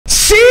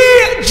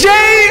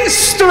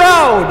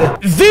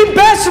Stroud, the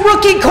best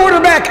rookie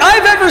quarterback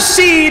I've ever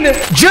seen,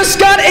 just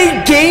got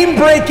a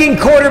game-breaking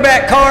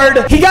quarterback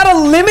card. He got a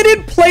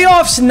limited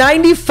playoffs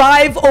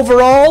 95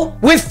 overall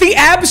with the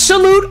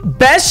absolute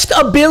best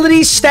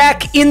ability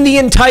stack in the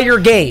entire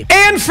game.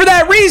 And for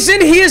that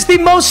reason, he is the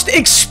most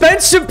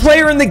expensive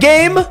player in the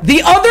game.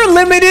 The other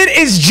limited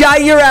is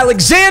Jair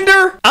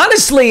Alexander.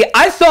 Honestly,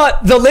 I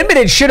thought the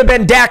limited should have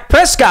been Dak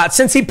Prescott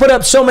since he put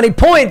up so many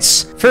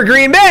points for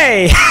Green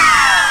Bay.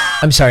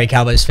 I'm sorry,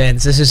 Cowboys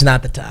fans. This is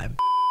not the time.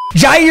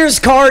 Jair's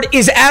card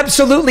is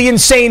absolutely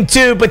insane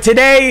too, but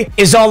today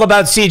is all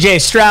about CJ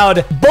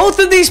Stroud. Both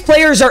of these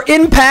players are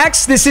in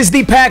packs. This is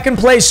the pack and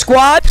play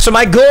squad, so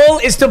my goal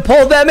is to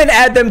pull them and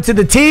add them to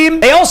the team.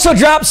 They also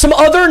dropped some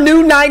other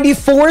new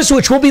 94s,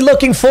 which we'll be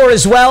looking for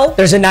as well.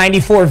 There's a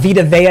 94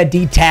 Vita Vea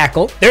D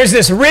tackle. There's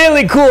this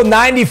really cool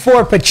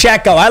 94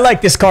 Pacheco. I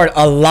like this card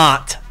a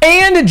lot.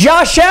 And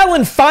Josh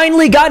Allen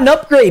finally got an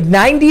upgrade,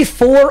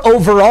 94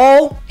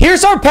 overall.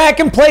 Here's our pack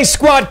and play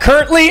squad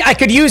currently. I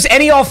could use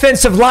any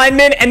offensive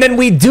lineman, and then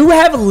we do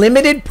have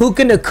limited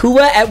Puka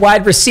Nacua at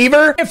wide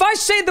receiver. If I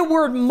say the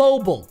word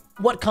mobile,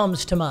 what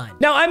comes to mind?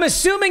 Now, I'm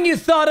assuming you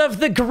thought of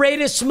the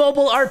greatest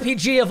mobile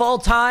RPG of all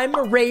time,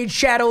 Raid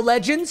Shadow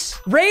Legends.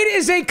 Raid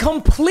is a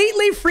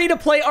completely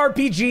free-to-play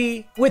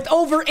RPG with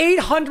over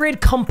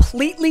 800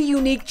 completely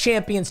unique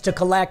champions to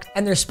collect,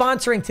 and they're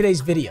sponsoring today's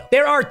video.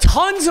 There are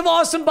tons of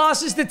awesome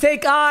bosses to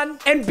take on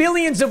and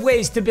billions of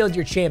ways to build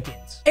your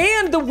champions.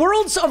 And the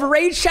worlds of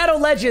Raid Shadow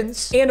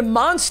Legends and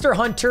Monster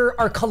Hunter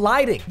are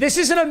colliding. This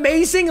is an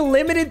amazing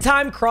limited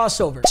time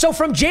crossover. So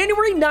from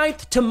January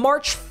 9th to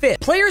March 5th,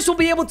 players will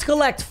be able to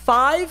collect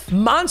 5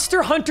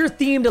 Monster Hunter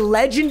themed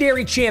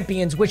legendary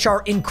champions, which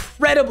are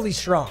incredibly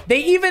strong. They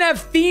even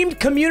have themed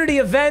community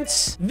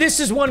events.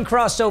 This is one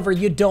crossover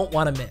you don't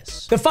want to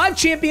miss. The 5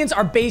 champions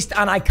are based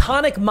on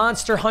iconic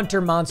Monster Hunter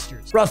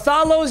monsters: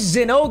 Rathalos,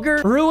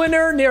 Zinogre,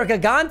 Ruiner,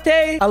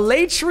 Nergigante,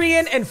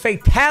 Elatrian, and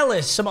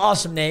Fatalis. Some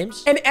awesome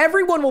names. And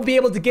everyone will be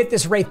able to get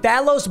this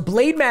Rathalos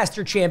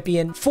Blademaster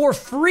champion for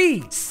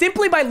free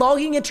simply by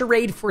logging into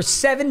Raid for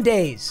 7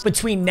 days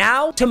between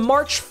now to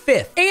March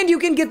 5th. And you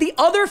can get the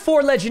other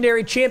 4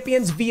 legendary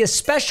champions via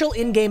special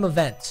in-game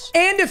events.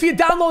 And if you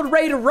download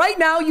Raid right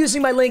now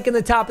using my link in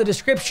the top of the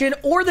description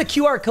or the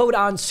QR code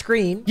on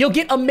screen, you'll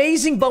get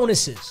amazing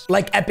bonuses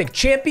like Epic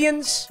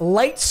Champions,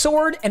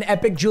 Lightsworn, and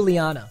Epic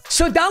Juliana.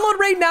 So download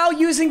Raid now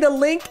using the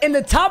link in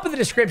the top of the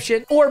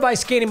description or by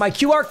scanning my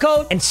QR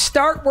code and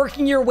start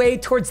working your way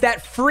towards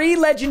that free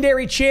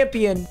legendary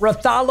champion,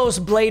 Rathalos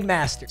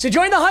Blademaster. So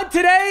join the hunt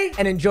today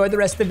and enjoy the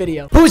rest of the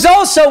video. Who's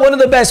also one of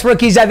the best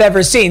rookies I've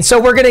ever seen. So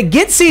we're going to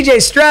get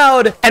CJ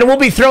Stroud, and we'll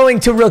be throwing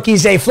to rookie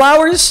Zay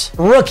Flowers,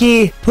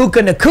 rookie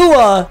Puka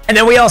Nacua, and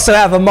then we also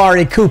have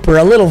Amari Cooper,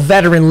 a little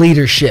veteran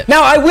leadership.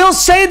 Now, I will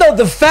say, though,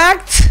 the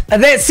fact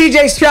that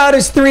CJ Stroud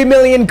is 3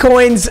 million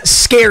coins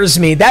scares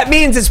me. That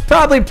means it's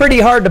probably pretty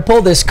hard to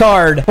pull this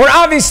card. We're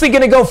obviously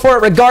going to go for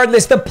it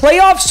regardless. The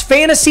Playoffs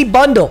Fantasy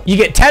Bundle. You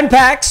get 10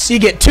 packs, you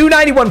get 2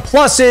 91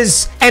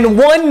 pluses, and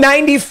 1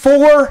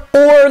 94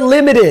 or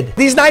limited.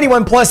 These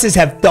 91 pluses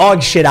have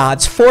dog shit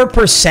odds,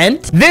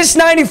 4%. This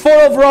 94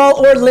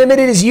 overall or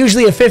limited is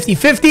usually a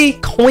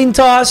 50-50 coin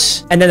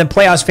toss, and then the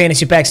Playoffs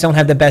Fantasy Packs don't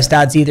have the best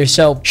odds either,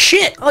 so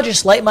shit, I'll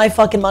just light my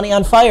fucking money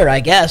on fire, I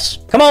guess.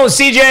 Come on,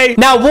 CJ.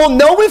 Now, we'll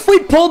know if we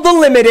pulled the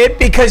limited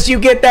because you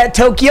get that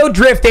Tokyo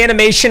Drift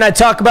animation. I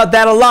talk about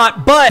that a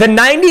lot, but the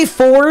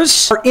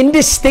 94s are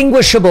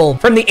indistinguishable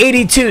from the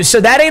 82, so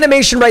that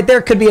animation right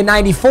there could be a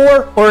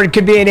 94 or it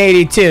could be an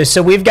 82,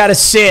 so we've got to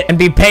sit and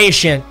be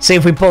patient, see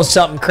if we pull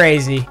something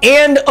crazy.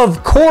 And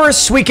of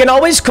course, we can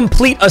always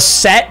complete a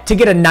set to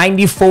get a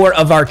 94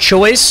 of our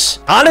choice.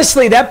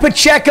 Honestly, that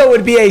Pacheco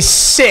would be a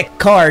sick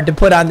card to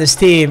put on this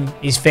team.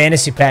 These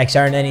fantasy packs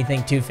aren't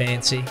anything too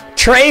fancy.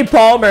 Trey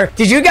Palmer.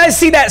 Did you guys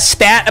see that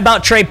stat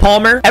about Trey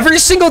Palmer? Every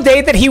single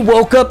day that he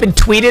woke up and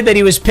tweeted that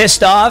he was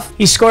pissed off,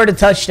 he scored a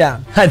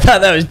touchdown. I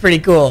thought that was pretty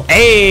cool.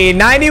 Hey,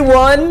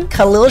 91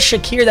 Khalil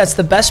Shakir. That's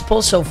the best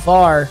pull so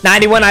far.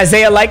 91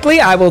 Isaiah Likely.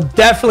 I will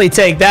definitely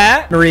take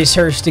that. Maurice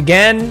Hurst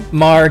again.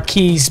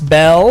 Marquise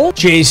Bell.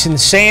 Jason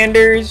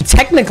Sanders.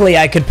 Technically,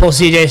 I could pull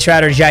CJ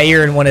Stroud or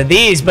Jair in one of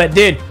these, but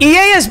dude,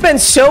 EA has been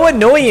so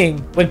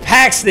annoying with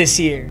packs this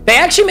year. They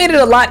actually made it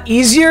a lot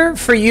easier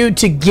for you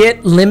to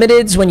get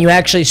limiteds when you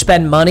actually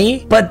spend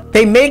money, but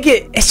they make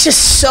it's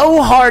just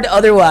so hard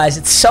otherwise.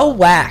 It's so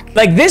whack.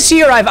 Like this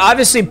year, I've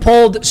obviously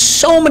pulled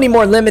so many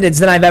more limiteds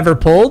than I've ever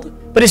pulled,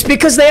 but it's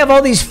because they have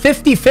all these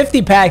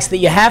 50-50 packs that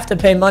you have to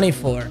pay money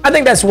for. I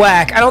think that's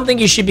whack. I don't think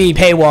you should be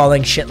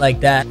paywalling shit like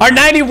that. Our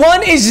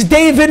 91 is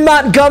David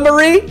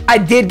Montgomery. I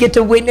did get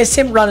to witness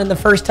him running the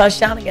first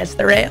touchdown against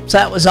the Rams.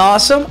 That was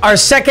awesome. Our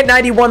second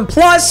 91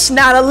 plus,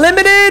 not a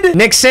limited.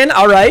 Nixon,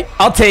 all right,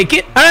 I'll take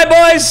it. All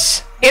right,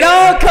 boys. It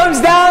all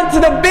comes down to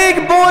the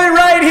big boy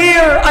right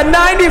here, a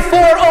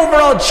 94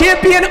 overall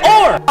champion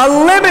or a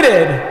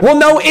limited. We'll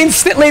know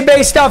instantly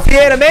based off the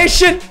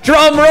animation.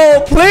 Drum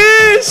roll,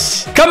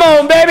 please. Come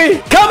on,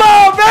 baby. Come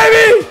on,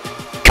 baby.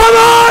 Come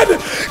on.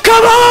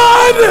 Come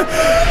on.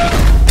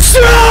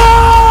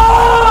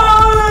 Stroud!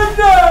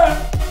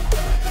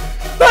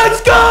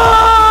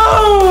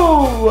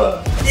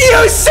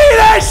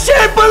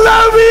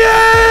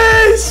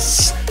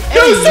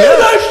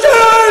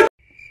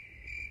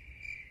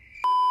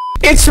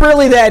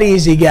 really that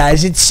easy,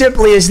 guys. It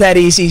simply is that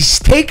easy.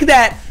 Take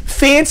that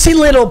fancy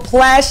little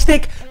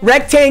plastic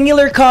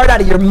rectangular card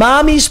out of your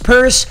mommy's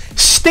purse,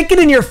 stick it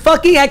in your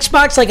fucking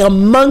Xbox like a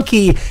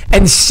monkey,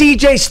 and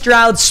CJ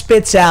Stroud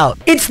spits out.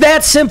 It's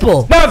that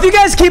simple. Now, if you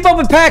guys keep up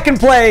with Pack and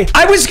Play,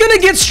 I was gonna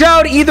get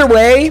Stroud either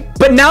way,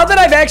 but now that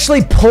I've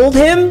actually pulled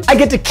him, I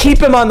get to keep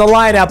him on the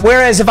lineup,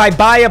 whereas if I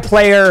buy a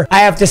player, I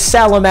have to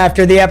sell him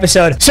after the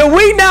episode. So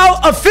we now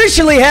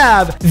officially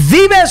have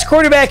the best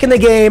quarterback in the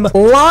game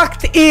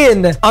locked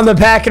in on the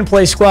Pack and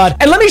Play squad.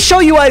 And let me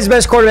show you why he's the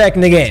best quarterback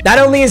in the game. Not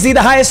only is he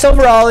the highest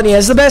overall and he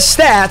has the best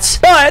stats,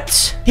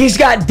 but he's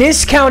got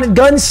discounted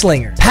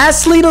gunslinger,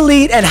 pass lead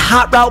elite, and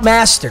hot route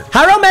master.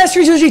 Hot route master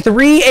is usually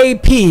 3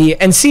 AP,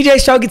 and CJ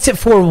Stroud gets it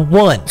for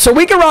 1. So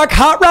we can rock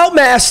hot route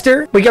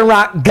master, we can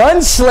rock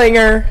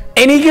gunslinger,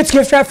 and he gets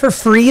gift wrap for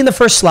free in the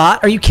first slot.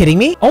 Are you kidding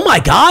me? Oh my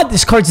God,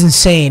 this card's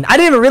insane. I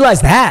didn't even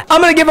realize that.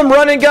 I'm gonna give him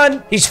run and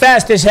gun. He's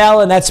fast as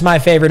hell, and that's my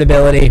favorite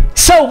ability.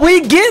 So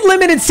we get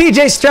limited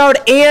CJ Stroud,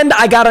 and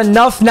I got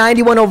enough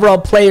 91 overall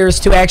players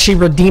to actually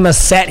redeem a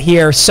set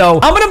here. So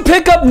I'm gonna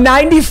pick up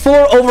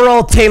 94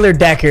 overall Taylor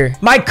Decker.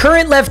 My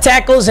current left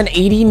tackle is an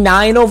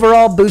 89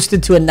 overall,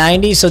 boosted to a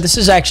 90. So this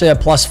is actually a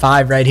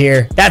 +5 right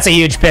here. That's a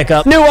huge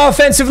pickup. New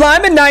offensive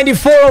lineman,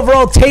 94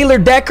 overall Taylor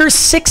Decker,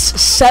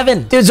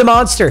 6'7". Dude's a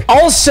monster.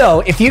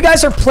 Also, if you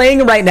guys are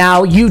playing right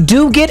now, you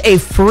do get a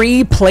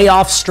free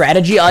playoff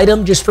strategy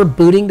item just for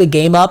booting the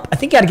game up. I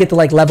think you got to get to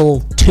like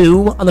level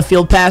 2 on the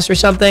field pass or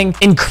something.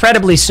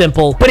 Incredibly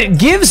simple, but it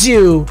gives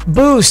you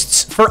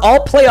boosts for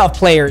all playoff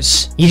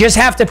players. You just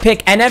have to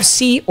pick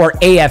NFC or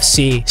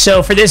AFC.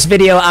 So for this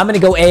video, I'm going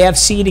to go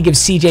AFC to give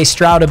CJ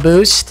Stroud a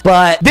boost,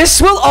 but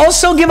this will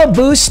also give a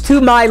boost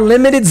to my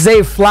limited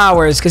Zay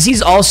Flowers because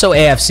he's also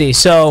AFC.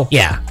 So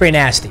yeah, pretty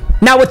nasty.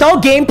 Now with all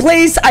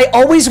gameplays, I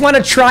always want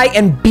to try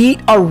and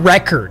beat a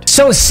record.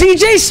 So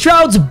CJ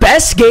Stroud's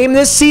best game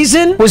this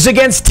season was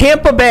against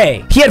Tampa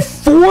Bay. He had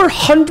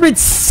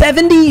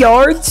 470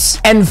 yards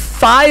and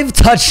 5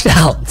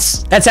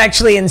 touchdowns. That's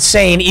actually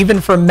insane, even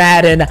for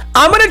Madden.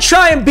 I'm going to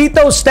try and beat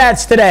those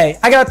stats today.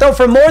 I got to throw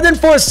for more than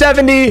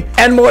 470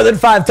 and more than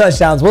 5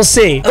 touchdowns. We'll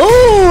see.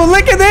 Ooh,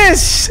 look at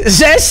this.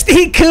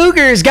 Zesty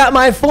Cougars got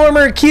my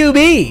former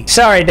QB.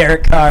 Sorry,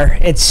 Derek Carr.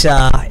 It's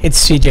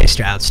CJ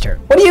Stroud's turn.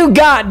 What do you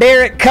got,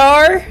 Derek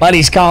Carr?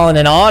 Buddy's calling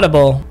an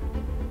audible.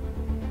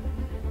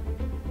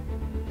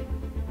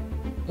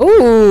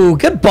 Ooh,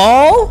 good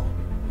ball.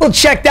 We'll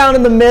check down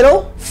in the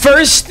middle.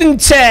 1st and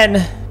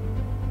 10.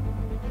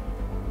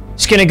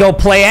 Just gonna go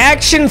play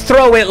action,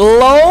 throw it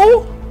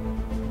low.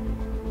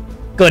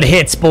 Good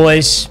hits,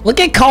 boys. Look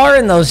at Carr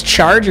in those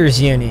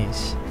Chargers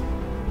unis.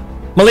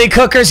 Malik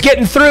Hooker's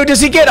getting through.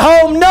 Does he get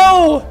home?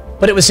 No!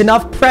 But it was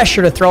enough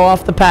pressure to throw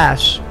off the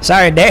pass.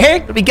 Sorry,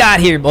 Derek. What we got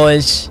here,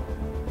 boys?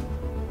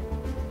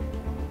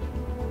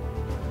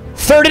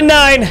 3rd and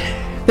 9.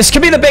 This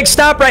could be the big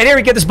stop right here.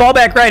 We get this ball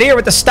back right here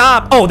with the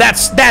stop. Oh,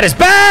 that is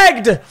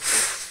bagged.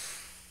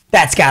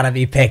 That's got to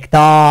be picked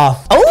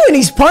off. Oh, and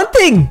he's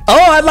punting.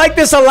 Oh, I like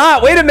this a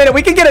lot. Wait a minute.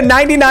 We could get a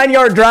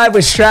 99-yard drive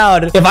with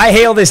Stroud if I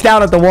hail this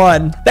down at the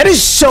 1. That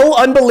is so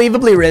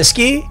unbelievably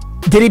risky.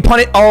 Did he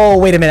punt it? Oh,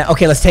 wait a minute.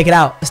 Okay, let's take it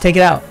out. Let's take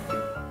it out.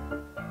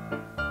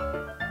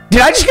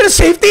 Did I just get a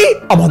safety?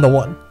 I'm on the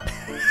 1.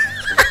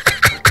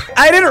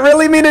 I didn't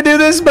really mean to do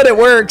this, but it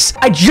works.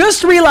 I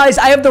just realized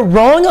I have the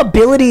wrong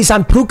abilities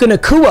on Puka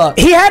Nacua.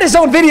 He had his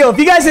own video. If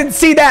you guys didn't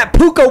see that,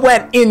 Puka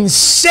went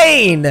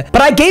insane.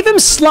 But I gave him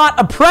Slot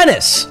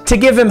Apprentice to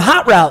give him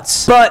hot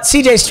routes. But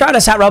CJ Stroud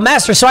has hot route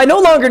master, so I no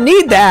longer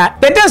need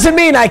that. That doesn't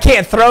mean I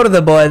can't throw to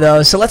the boy,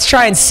 though. So let's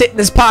try and sit in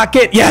this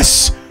pocket.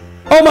 Yes.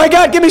 Oh, my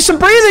God. Give me some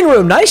breathing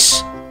room.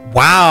 Nice.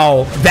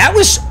 Wow. That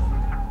was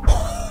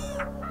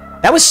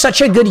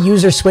such a good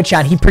user switch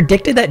on. He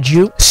predicted that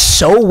juke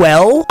so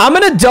well. I'm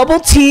going to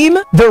double team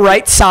the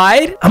right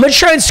side. I'm going to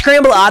try and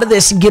scramble out of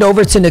this and get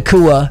over to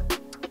Nacua.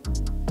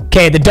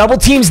 Okay, the double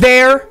team's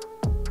there.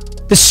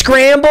 The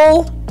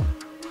scramble.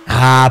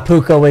 Ah,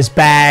 Puka was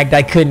bagged.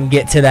 I couldn't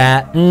get to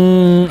that.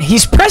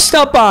 He's pressed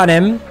up on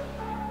him.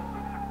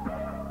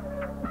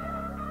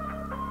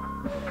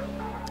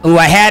 Ooh,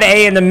 I had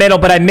A in the middle,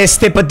 but I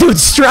missed it. But dude,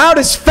 Stroud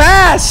is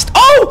fast.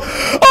 Oh!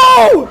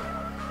 Oh!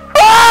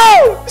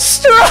 Oh!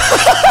 Stroud!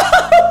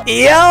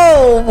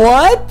 Yo,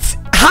 what?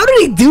 How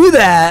did he do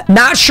that?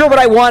 Not sure what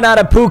I want out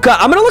of Puka.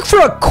 I'm going to look for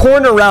a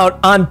corner route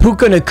on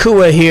Puka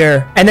Nacua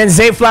here. And then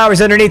Zay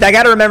Flowers underneath. I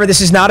got to remember,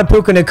 this is not a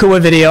Puka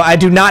Nacua video. I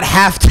do not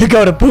have to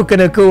go to Puka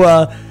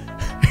Nacua.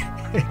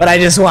 But I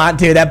just want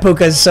to. That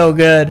Puka is so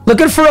good.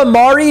 Looking for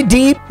Amari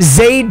deep,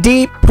 Zay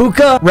deep,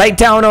 Puka right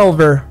down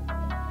over.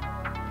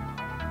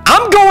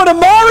 I'm going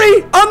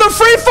Amari on the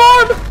free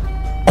farm.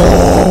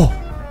 Oh!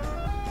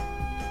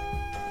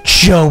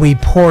 Joey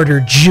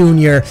Porter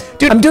Jr.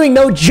 Dude, I'm doing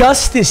no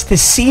justice to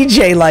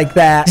CJ like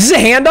that. Is this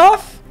a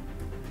handoff?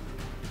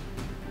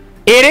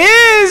 It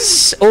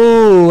is!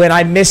 Ooh, and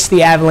I missed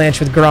the avalanche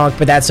with Gronk,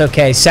 but that's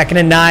okay. 2nd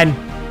and 9.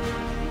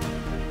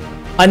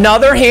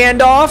 Another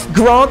handoff.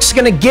 Gronk's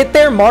going to get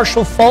there.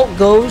 Marshall Faulk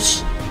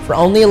goes for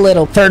only a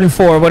little. 3rd and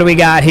 4. What do we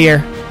got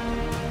here?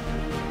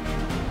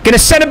 Gonna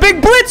send a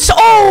big blitz.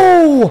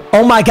 Oh!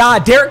 Oh my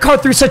God. Derek Carr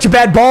threw such a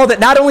bad ball that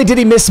not only did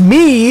he miss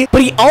me,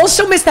 but he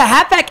also missed the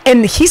halfback,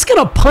 and he's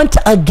gonna punt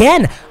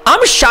again.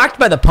 I'm shocked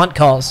by the punt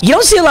calls. You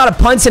don't see a lot of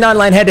punts in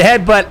online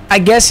head-to-head, but I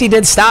guess he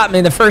did stop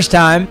me the first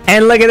time.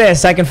 And look at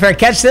this. I can fair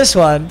catch this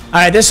one. All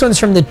right, this one's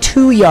from the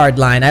 2-yard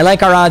line. I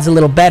like our odds a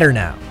little better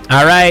now.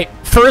 All right.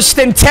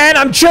 1st and 10.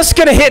 I'm just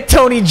going to hit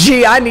Tony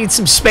G. I need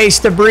some space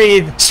to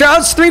breathe.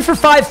 Stroud's 3 for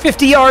 5,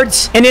 50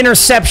 yards, an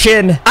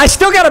interception. I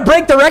still got to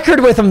break the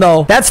record with him,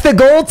 though. That's the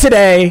goal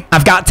today.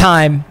 I've got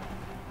time.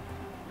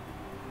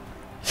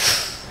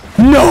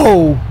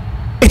 No.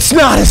 It's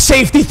not a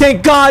safety,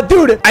 thank God,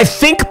 dude. I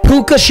think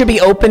Puka should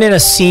be open in a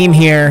seam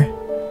here.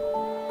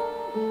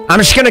 I'm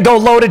just going to go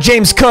low to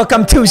James Cook.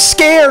 I'm too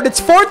scared.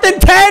 It's 4th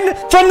and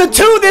 10 from the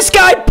 2. This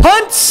guy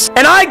punts,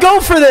 and I go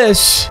for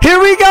this.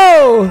 Here we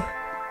go.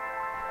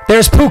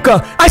 There's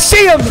Puka. I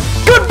see him.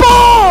 Good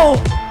ball.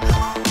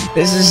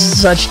 This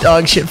is such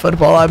dog shit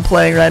football I'm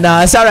playing right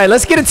now. It's all right.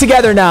 Let's get it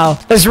together now.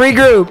 Let's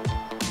regroup.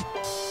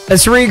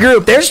 Let's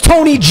regroup. There's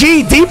Tony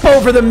G deep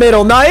over the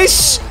middle.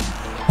 Nice.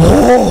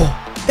 Oh,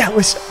 that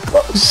was so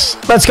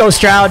close. Let's go,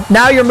 Stroud.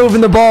 Now you're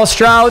moving the ball,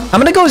 Stroud. I'm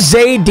going to go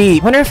Zay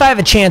deep. Wonder if I have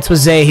a chance with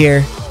Zay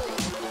here.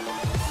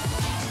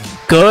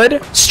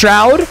 Good.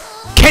 Stroud.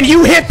 Can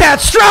you hit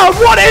that, Stroud?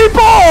 What a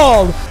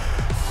ball.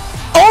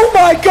 Oh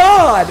my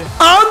God.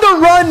 On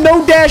the run,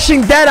 no dashing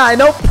deadeye,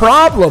 no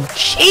problem.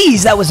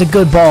 Jeez, that was a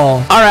good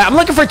ball. All right, I'm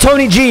looking for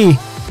Tony G.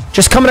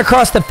 Just coming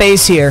across the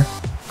face here.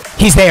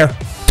 He's there.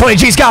 Tony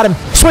G's got him.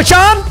 Switch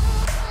on.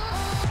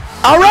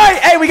 All right.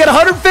 Hey, we got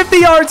 150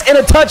 yards and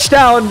a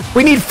touchdown.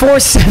 We need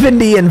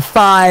 470 and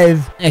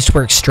 5. Nice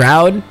work,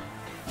 Stroud.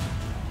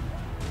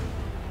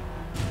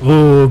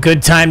 Ooh,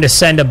 good time to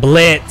send a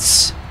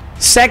blitz.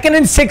 2nd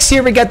and 6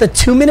 here. We got the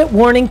 2-minute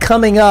warning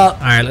coming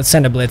up. All right, let's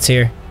send a blitz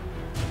here.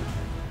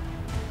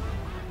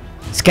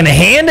 It's going to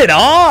hand it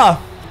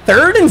off.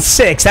 3rd and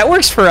 6. That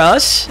works for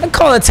us. I'll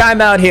call a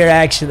timeout here,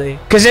 actually.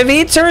 Because if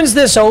he turns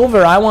this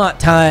over, I want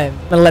time.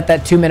 I'm going to let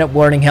that 2-minute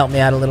warning help me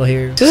out a little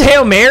here. Is this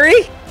Hail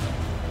Mary?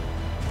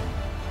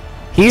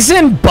 He's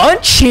in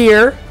bunch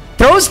here.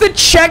 Throws the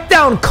check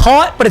down,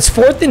 caught, but it's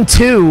 4th and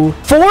 2.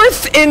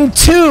 4th and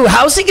 2.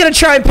 How's he going to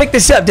try and pick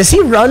this up? Does he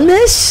run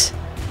this?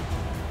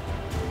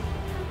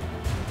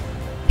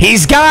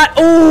 He's got...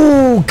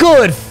 Ooh,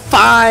 good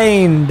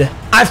find.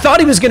 I thought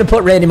he was going to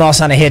put Randy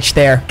Moss on a hitch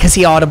there because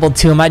he audibled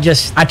to him. I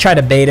tried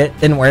to bait it.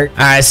 Didn't work. All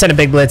right, send a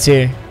big blitz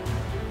here.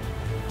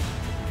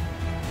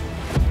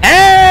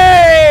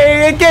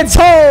 Hey, it gets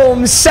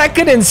home.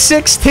 2nd and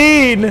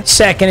 16.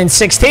 2nd and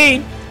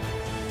 16.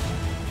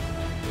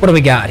 What do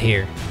we got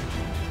here?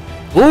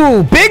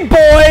 Ooh, big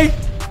boy.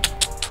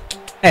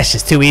 That's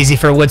just too easy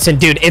for Woodson.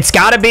 Dude, it's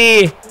got to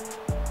be...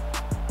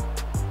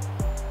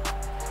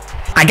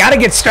 I got to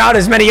get Stroud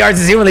as many yards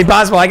as humanly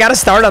possible. I got to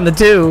start on the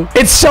 2.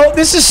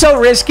 This is so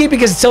risky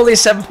because it's only a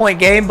 7-point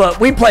game, but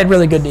we played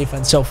really good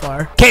defense so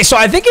far. Okay, so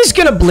I think he's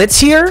going to blitz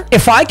here.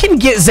 If I can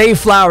get Zay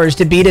Flowers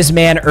to beat his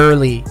man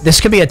early,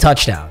 this could be a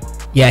touchdown.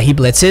 Yeah, he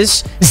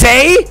blitzes.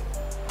 Zay.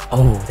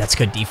 Oh, that's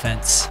good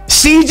defense.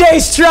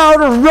 CJ Stroud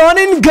run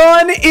and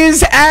gun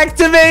is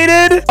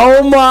activated.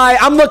 Oh my,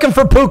 I'm looking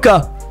for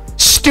Puka.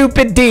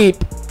 Stupid deep.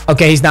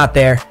 Okay, he's not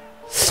there.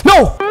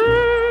 No.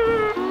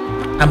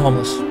 I'm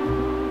homeless.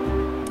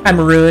 I'm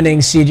ruining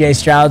CJ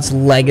Stroud's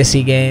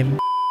legacy game.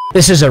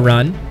 This is a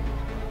run.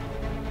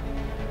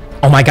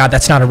 Oh my God,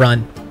 that's not a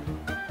run.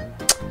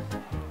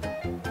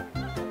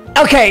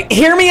 Okay,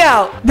 hear me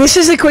out. This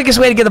is the quickest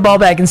way to get the ball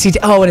back in CJ.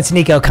 Oh, and it's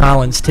Nico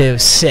Collins too.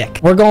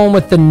 Sick. We're going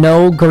with the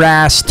no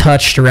grass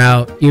touched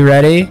route. You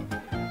ready?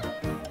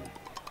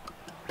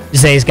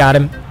 Zay's got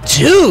him.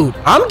 Dude,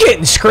 I'm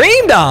getting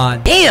screamed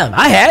on. Damn,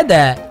 I had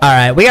that. All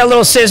right, we got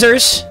little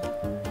scissors.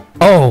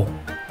 Oh,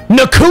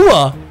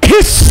 Nakua.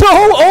 He's so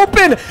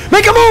open.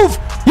 Make a move.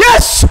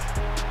 Yes.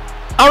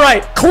 All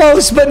right.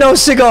 Close, but no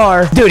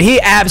cigar. Dude, he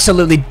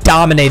absolutely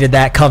dominated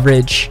that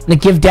coverage. I'm gonna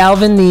give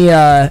Dalvin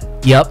the,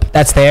 Yup,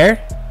 that's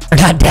there. Or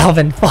not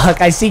Dalvin.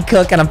 Fuck, I see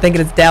Cook, and I'm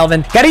thinking it's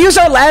Dalvin. Gotta use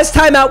our last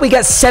timeout. We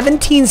got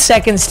 17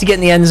 seconds to get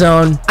in the end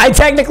zone. I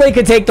technically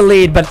could take the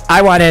lead, but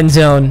I want end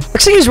zone.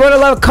 Looks like he's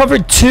running out cover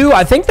 2.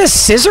 I think the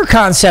scissor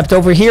concept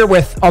over here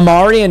with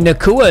Amari and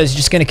Nakua is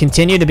just gonna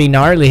continue to be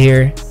gnarly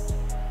here.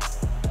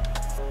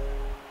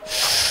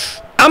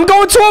 I'm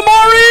going to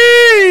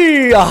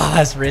Amari! Oh,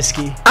 that's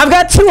risky. I've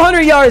got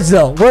 200 yards,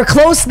 though. We're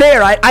close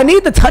there. I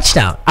need the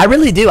touchdown. I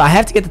really do. I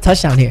have to get the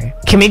touchdown here.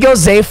 Can we go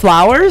Zay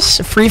Flowers?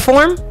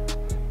 Freeform?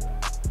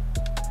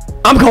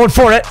 I'm going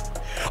for it.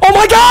 Oh,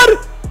 my God!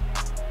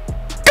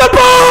 Good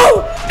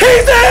ball!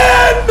 He's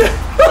in!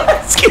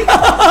 Let's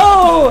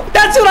go!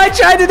 That's what I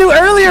tried to do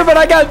earlier, but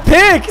I got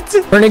picked.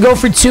 We're going to go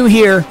for 2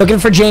 here. Looking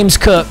for James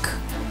Cook.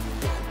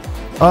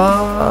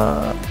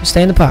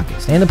 Stay in the pocket.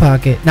 Stay in the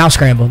pocket. Now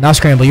scramble. Now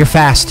scramble. You're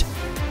fast.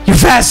 You're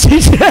fast,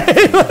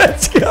 CJ.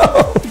 Let's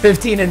go.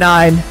 15 and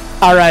 9.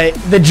 All right.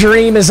 The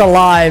dream is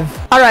alive.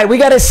 All right, we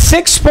got a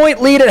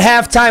 6-point lead at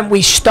halftime.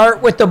 We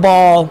start with the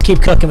ball.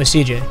 Keep cooking with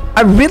CJ.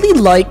 I really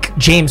like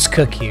James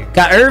Cook here.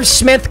 Got Irv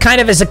Smith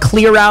kind of as a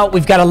clear out.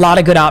 We've got a lot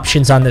of good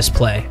options on this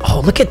play.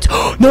 Oh, look at...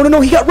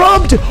 No, he got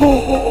rubbed.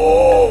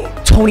 Oh,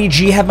 Tony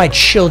G, have my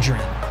children.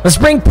 Let's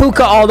bring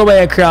Puka all the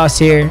way across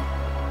here.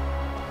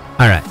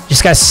 All right,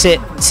 just got to sit.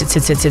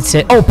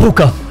 Oh,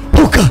 Puka.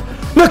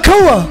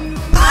 Nakua.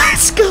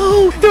 Let's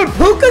go. Dude,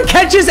 Puka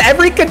catches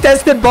every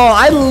contested ball.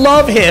 I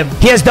love him.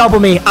 He has double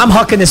me. I'm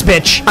hucking this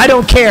bitch. I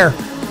don't care.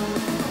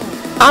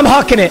 I'm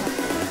hucking it.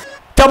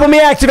 Double me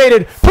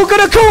activated. Puka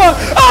Nakua.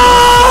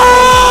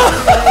 Oh!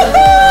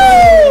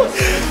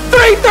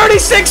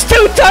 336,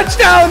 2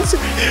 touchdowns.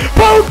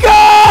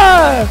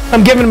 Puka.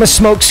 I'm giving him a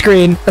smoke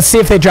screen. Let's see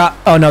if they drop.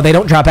 Oh, no, they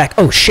don't drop back.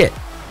 Oh, shit.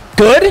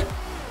 Good.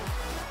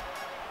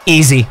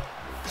 Easy.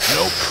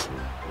 Nope.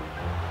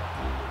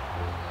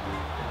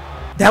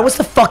 That was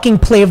the fucking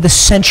play of the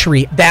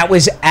century. That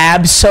was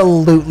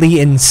absolutely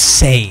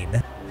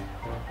insane.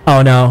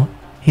 Oh, no.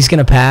 He's going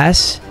to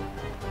pass.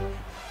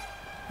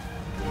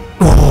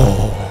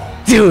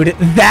 Oh, dude,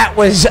 that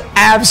was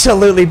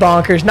absolutely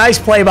bonkers. Nice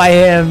play by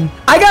him.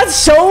 I got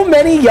so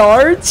many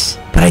yards,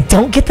 but I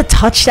don't get the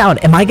touchdown.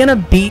 Am I going to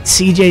beat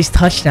CJ's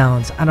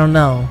touchdowns? I don't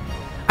know.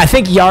 I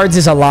think yards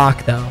is a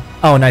lock, though.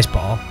 Oh, nice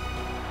ball.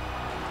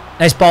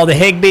 Nice ball to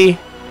Higbee.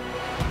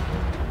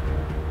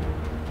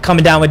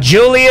 Coming down with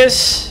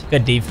Julius.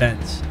 Good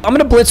defense. I'm going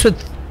to blitz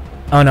with...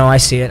 Oh, no. I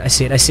see it.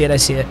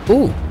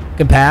 Ooh.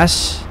 Good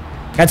pass.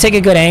 Got to take a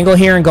good angle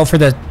here and go for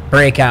the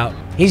breakout.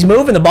 He's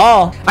moving the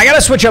ball. I got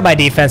to switch up my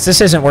defense. This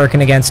isn't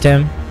working against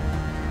him.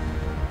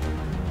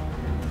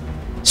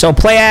 So,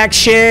 play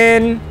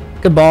action.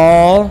 Good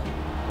ball.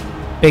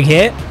 Big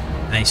hit.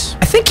 Nice.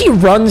 I think he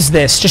runs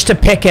this just to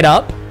pick it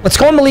up. Let's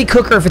go on Malik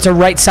Hooker if it's a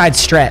right side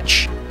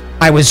stretch.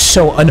 I was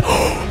so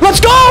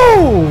Let's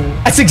go!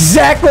 That's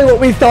exactly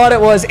what we thought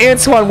it was.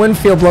 Antoine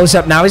Winfield blows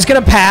up. Now he's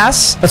going to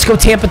pass. Let's go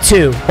Tampa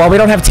 2. Well, we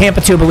don't have Tampa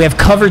 2, but we have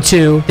cover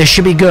 2. This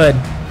should be good.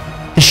 No,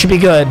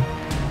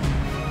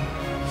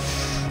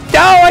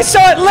 I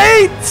saw it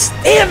late.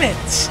 Damn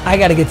it. I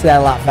got to get to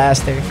that a lot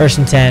faster. 1st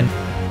and 10.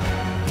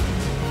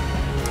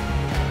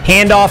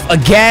 Handoff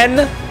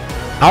again.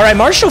 All right,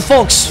 Marshall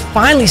Folk's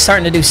finally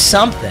starting to do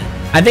something.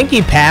 I think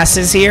he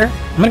passes here.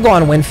 I'm going to go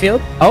on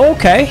Winfield. Oh,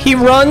 okay. He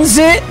runs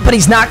it, but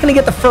he's not going to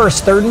get the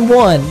first. 3rd and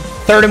 1.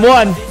 3rd and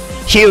 1.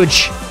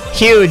 Huge.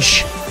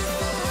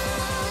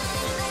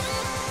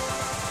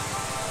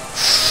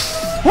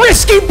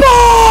 Risky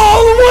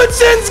ball.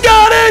 Woodson's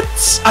got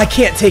it. I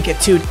can't take it,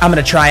 too. I'm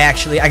going to try,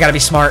 actually. I got to be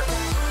smart.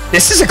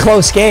 This is a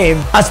close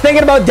game. I was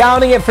thinking about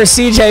downing it for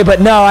CJ, but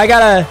no, I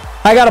gotta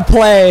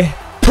play.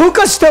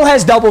 Puka still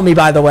has double me,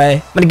 by the way.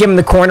 I'm going to give him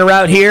the corner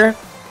route here.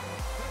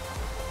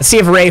 Let's see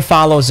if Ray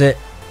follows it.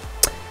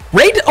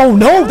 Ray, oh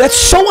no, that's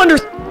so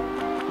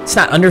it's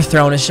not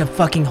underthrown, it's just a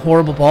fucking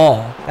horrible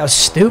ball. That was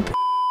stupid.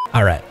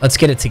 All right, let's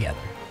get it together.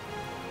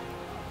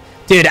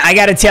 Dude, I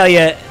gotta tell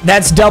you,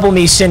 that's double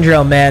me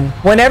syndrome, man.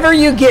 Whenever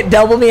you get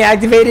double me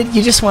activated,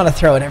 you just want to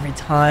throw it every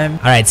time.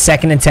 All right,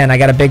 2nd and 10. I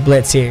got a big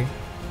blitz here.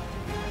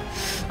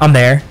 I'm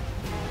there.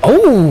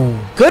 Oh,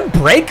 good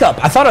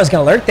breakup. I thought I was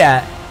gonna lurk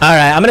that. All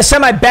right, I'm gonna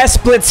send my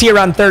best blitz here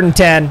on 3rd and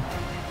 10.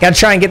 Gotta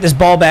try and get this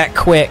ball back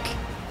quick.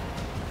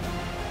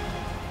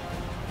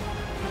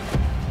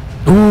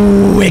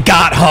 Ooh, it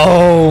got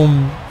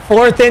home.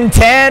 4th and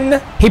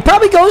 10. He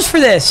probably goes for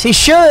this. He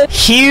should.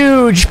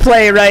 Huge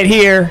play right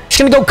here. Just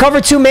gonna go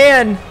cover 2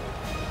 man.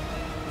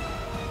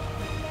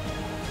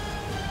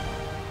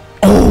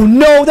 Oh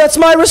no, that's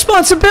my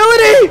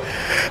responsibility.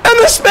 And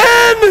the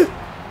spin.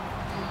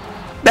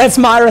 That's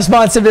my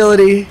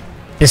responsibility.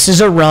 This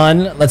is a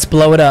run. Let's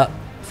blow it up.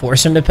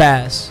 Force him to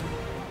pass.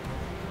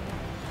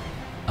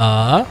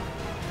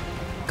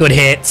 Good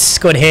hits.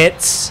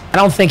 I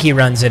don't think he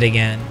runs it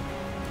again.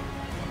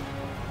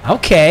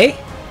 Okay.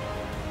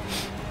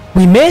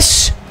 We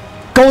miss.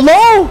 Go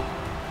low.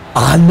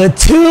 On the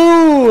 2.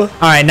 All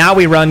right, now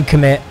we run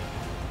commit.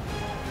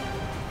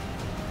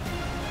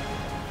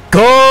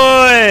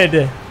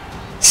 Good.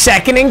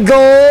 2nd and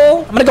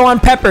goal. I'm going to go on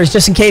Peppers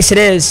just in case it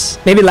is.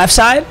 Maybe left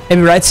side.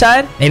 Maybe right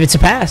side. Maybe it's a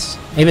pass.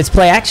 Maybe it's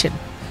play action.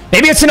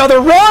 Maybe it's another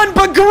run,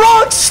 but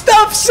Gronk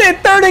stuffs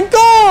it. 3rd and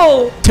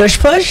goal. Tush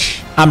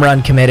push. I'm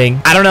run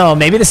committing. I don't know.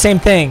 Maybe the same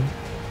thing.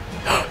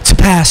 It's a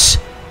pass.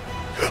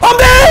 I'm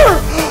there!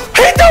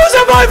 He throws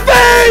in my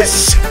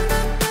face!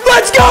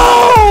 Let's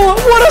go!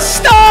 What a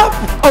stop!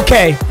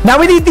 Okay, now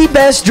we need the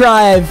best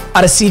drive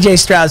out of CJ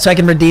Stroud so I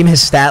can redeem his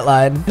stat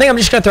line. I think I'm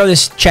just going to throw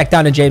this check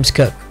down to James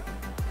Cook.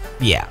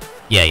 Yeah.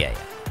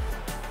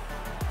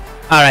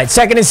 All right,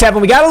 2nd and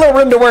 7. We got a little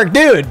room to work.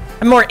 Dude,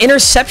 more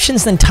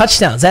interceptions than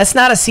touchdowns. That's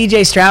not a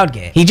CJ Stroud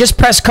game. He just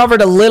press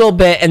covered a little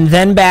bit and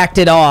then backed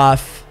it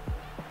off.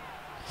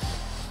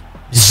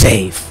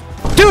 Safe.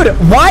 Dude,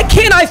 why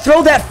can't I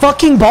throw that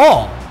fucking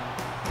ball?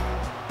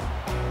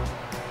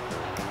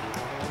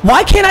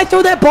 Why can't I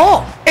throw that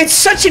ball? It's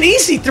such an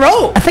easy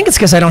throw. I think it's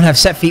because I don't have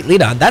set feet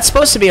lead on. That's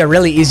supposed to be a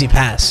really easy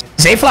pass.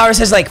 Zay Flowers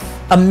has like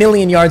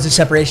 1,000,000 yards of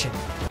separation.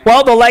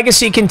 Well, the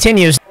legacy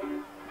continues.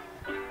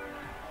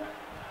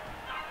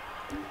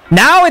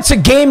 Now it's a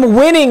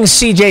game-winning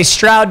CJ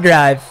Stroud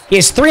drive. He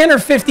has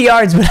 350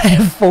 yards, but I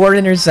have 4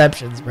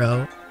 interceptions,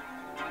 bro.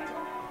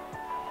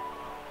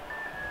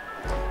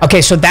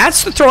 Okay, so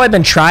that's the throw I've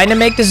been trying to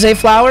make to Zay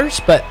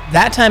Flowers, but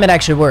that time it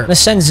actually worked.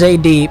 Let's send Zay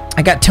deep.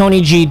 I got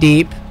Tony G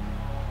deep.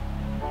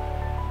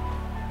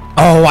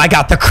 Oh, I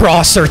got the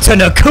crosser to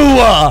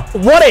Nakua.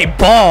 What a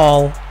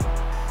ball.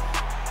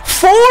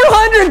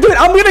 400, dude.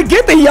 I'm going to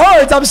get the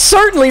yards. I'm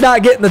certainly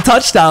not getting the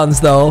touchdowns,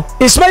 though.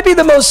 This might be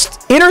the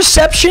most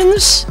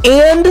interceptions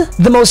and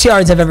the most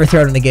yards I've ever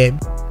thrown in the game.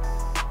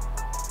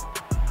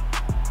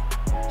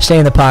 Stay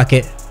in the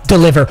pocket.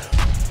 Deliver.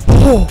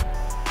 Oh.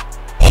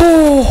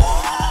 Oh.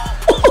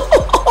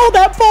 Oh,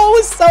 that ball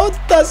was so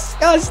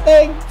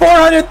disgusting.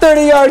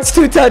 430 yards,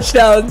 2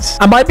 touchdowns.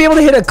 I might be able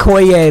to hit a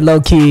Koye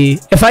low-key.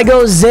 If I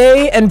go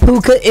Zay and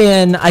Puka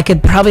in, I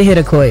could probably hit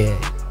a Koye.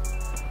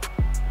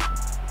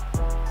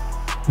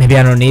 Maybe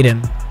I don't need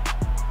him.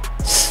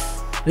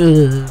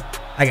 Ugh,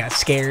 I got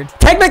scared.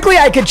 Technically,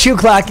 I could chew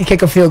clock and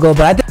kick a field goal,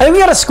 but I think we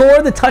got to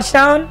score the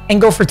touchdown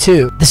and go for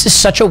 2. This is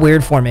such a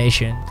weird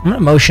formation. I'm going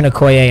to motion a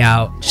Koye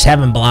out. Just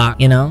have him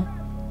block, you know?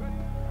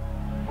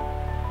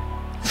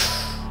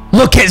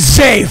 Look at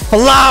Zay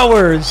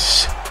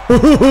Flowers.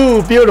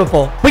 Ooh,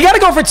 beautiful. We got to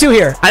go for 2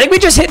 here. I think we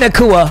just hit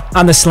Nakua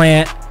on the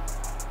slant.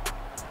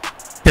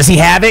 Does he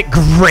have it?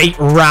 Great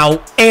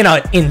route and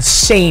an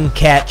insane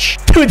catch.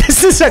 Dude,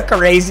 this is a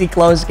crazy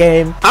close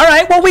game. All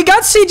right, well, we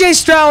got CJ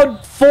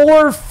Stroud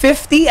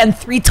 450 and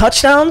 3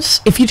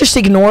 touchdowns. If you just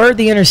ignore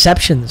the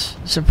interceptions,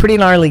 it's a pretty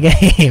gnarly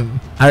game.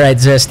 All right,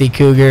 Zesty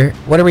Cougar.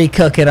 What are we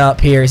cooking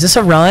up here? Is this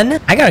a run?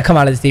 I got to come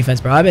out of this defense,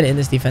 bro. I've been in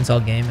this defense all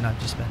game, and I've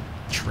just been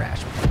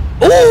trash.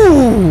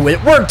 Ooh,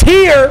 it worked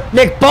here.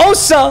 Nick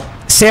Bosa.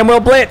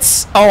 Samuel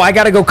Blitz. Oh, I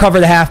got to go cover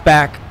the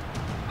halfback.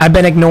 I've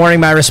been ignoring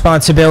my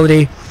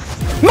responsibility.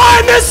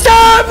 Mine this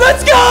time!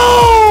 Let's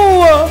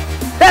go!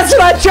 That's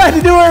what I tried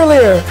to do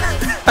earlier.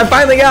 I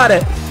finally got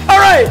it. All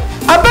right.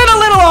 I've been a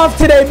little off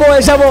today,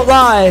 boys. I won't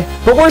lie.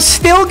 But we're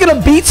still going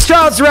to beat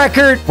Stroud's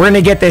record. We're going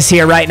to get this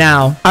here right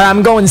now. All right,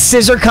 I'm going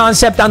scissor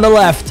concept on the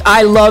left.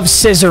 I love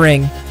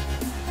scissoring.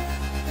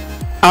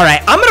 All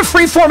right, I'm going to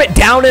freeform it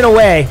down and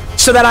away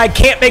so that I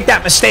can't make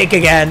that mistake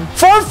again.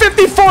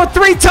 454,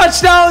 3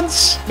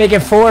 touchdowns. Make it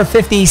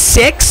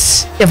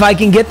 456 if I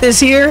can get this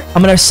here.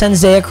 I'm going to send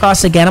Zay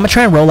across again. I'm going to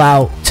try and roll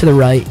out to the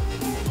right.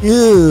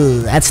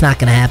 Ew, that's not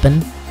going to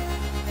happen.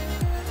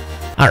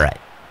 All right,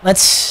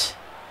 let's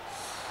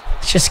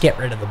just get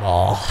rid of the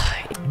ball.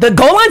 The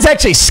goal line's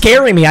actually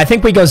scaring me. I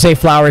think we go Zay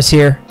Flowers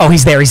here. Oh,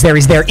 he's there, he's there,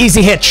 he's there.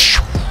 Easy hitch.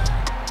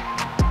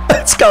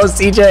 Let's go,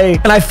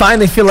 CJ. And I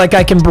finally feel like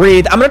I can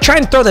breathe. I'm going to try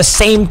and throw the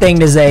same thing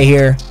to Zay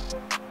here.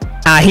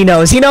 Ah, he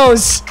knows. He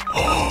knows.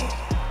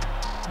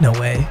 No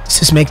way. Let's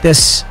just make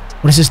this.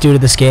 What does this do to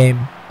this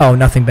game? Oh,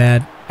 nothing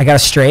bad. I got a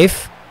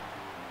strafe.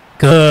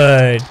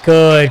 Good.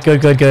 Good,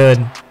 good, good, good.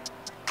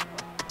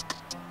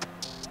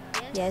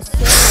 Yes,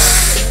 sir.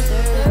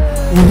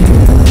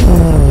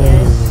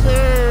 Yes,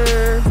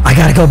 sir. I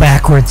got to go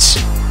backwards.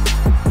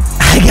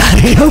 I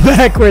got to go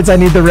backwards. I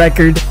need the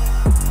record.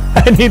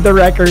 I need the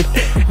record.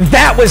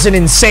 That was an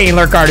insane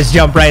lurk artist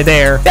jump right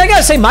there. I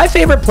gotta say, my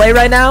favorite play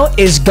right now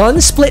is gun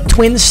split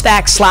twin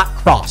stack slot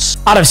cross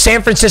out of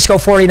San Francisco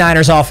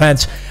 49ers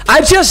offense.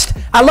 I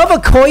love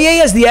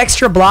Okoye as the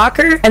extra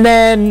blocker, and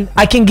then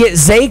I can get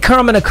Zay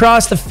coming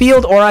across the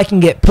field, or I can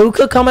get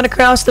Puka coming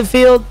across the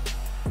field.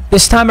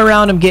 This time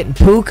around, I'm getting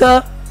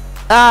Puka.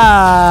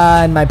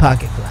 And my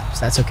pocket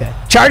collapsed. That's okay.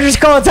 Chargers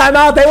calling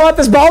timeout. They want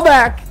this ball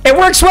back. It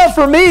works well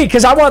for me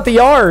because I want the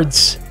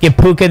yards. Give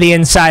Puka the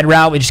inside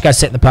route. We just got to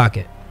sit in the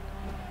pocket.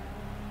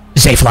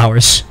 Zay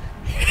Flowers.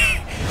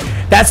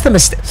 That's the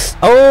mistake.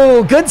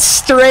 Oh, good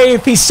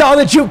strafe. He saw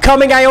the juke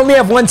coming. I only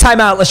have 1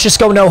 timeout. Let's just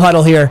go no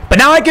huddle here. But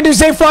now I can do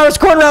Zay Flowers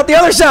corner route the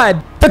other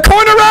side. The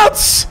corner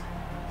routes.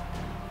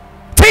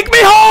 Take me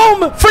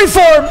home.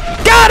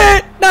 Freeform. Got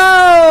it.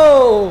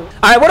 No.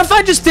 All right, what if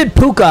I just did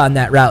Puka on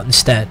that route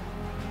instead?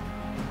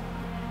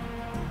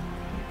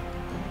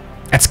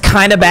 That's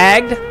kind of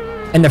bagged,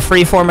 and the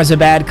freeform is a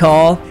bad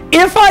call.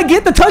 If I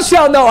get the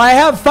touchdown, though, I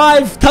have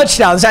 5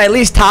 touchdowns. I at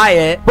least tie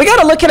it. We got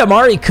to look at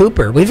Amari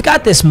Cooper. We've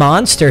got this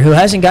monster who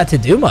hasn't got to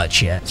do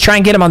much yet. Let's try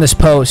and get him on this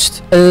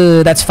post.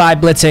 That's 5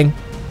 blitzing.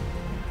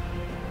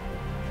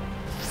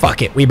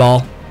 Fuck it, we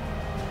ball.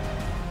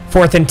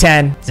 4th and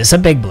 10. Is this a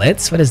big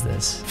blitz? What is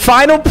this?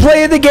 Final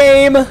play of the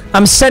game.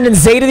 I'm sending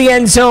Zay to the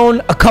end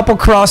zone. A couple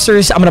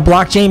crossers. I'm going to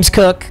block James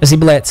Cook. Does he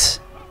blitz?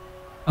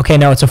 Okay,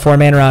 no, it's a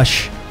 4-man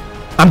rush.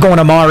 I'm going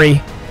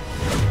Amari.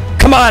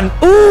 Come on.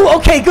 Ooh,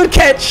 okay, good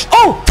catch.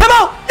 Oh,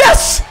 timeout.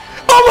 Yes.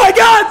 Oh, my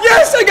God.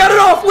 Yes, I got it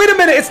off. Wait a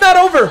minute. It's not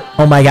over.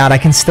 Oh, my God. I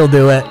can still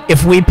do it.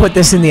 If we put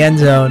this in the end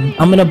zone,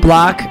 I'm going to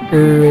block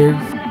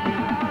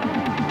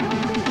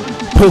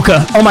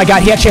Puka. Oh, my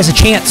God. He actually has a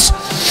chance.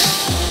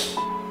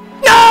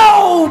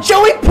 No!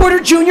 Joey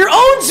Porter Jr.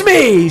 owns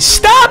me.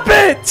 Stop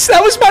it.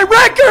 That was my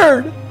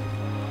record.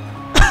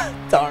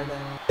 Darn it.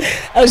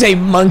 That was a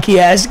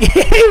monkey-ass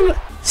game.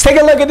 Let's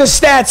take a look at the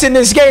stats in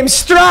this game.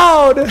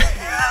 Stroud.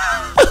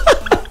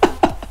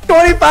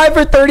 25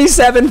 for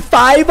 37,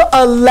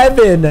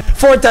 511.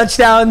 4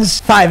 touchdowns,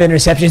 5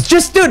 interceptions.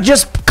 Just, dude,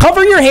 just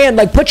cover your hand.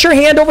 Like, put your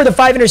hand over the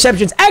 5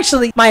 interceptions.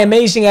 Actually, my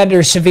amazing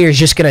editor, Severe, is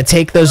just going to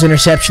take those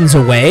interceptions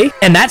away,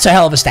 and that's a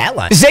hell of a stat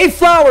line. Zay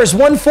Flowers,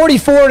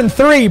 144 and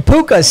 3.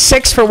 Puka,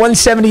 6 for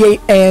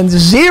 178 and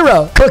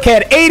 0. Cook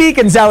had 80.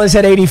 Gonzalez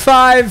had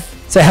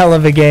 85. It's a hell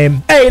of a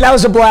game. Hey, that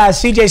was a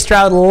blast. CJ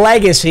Stroud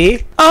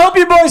Legacy. I hope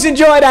you boys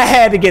enjoyed. I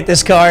had to get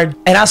this card,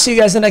 and I'll see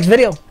you guys in the next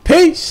video.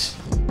 Peace.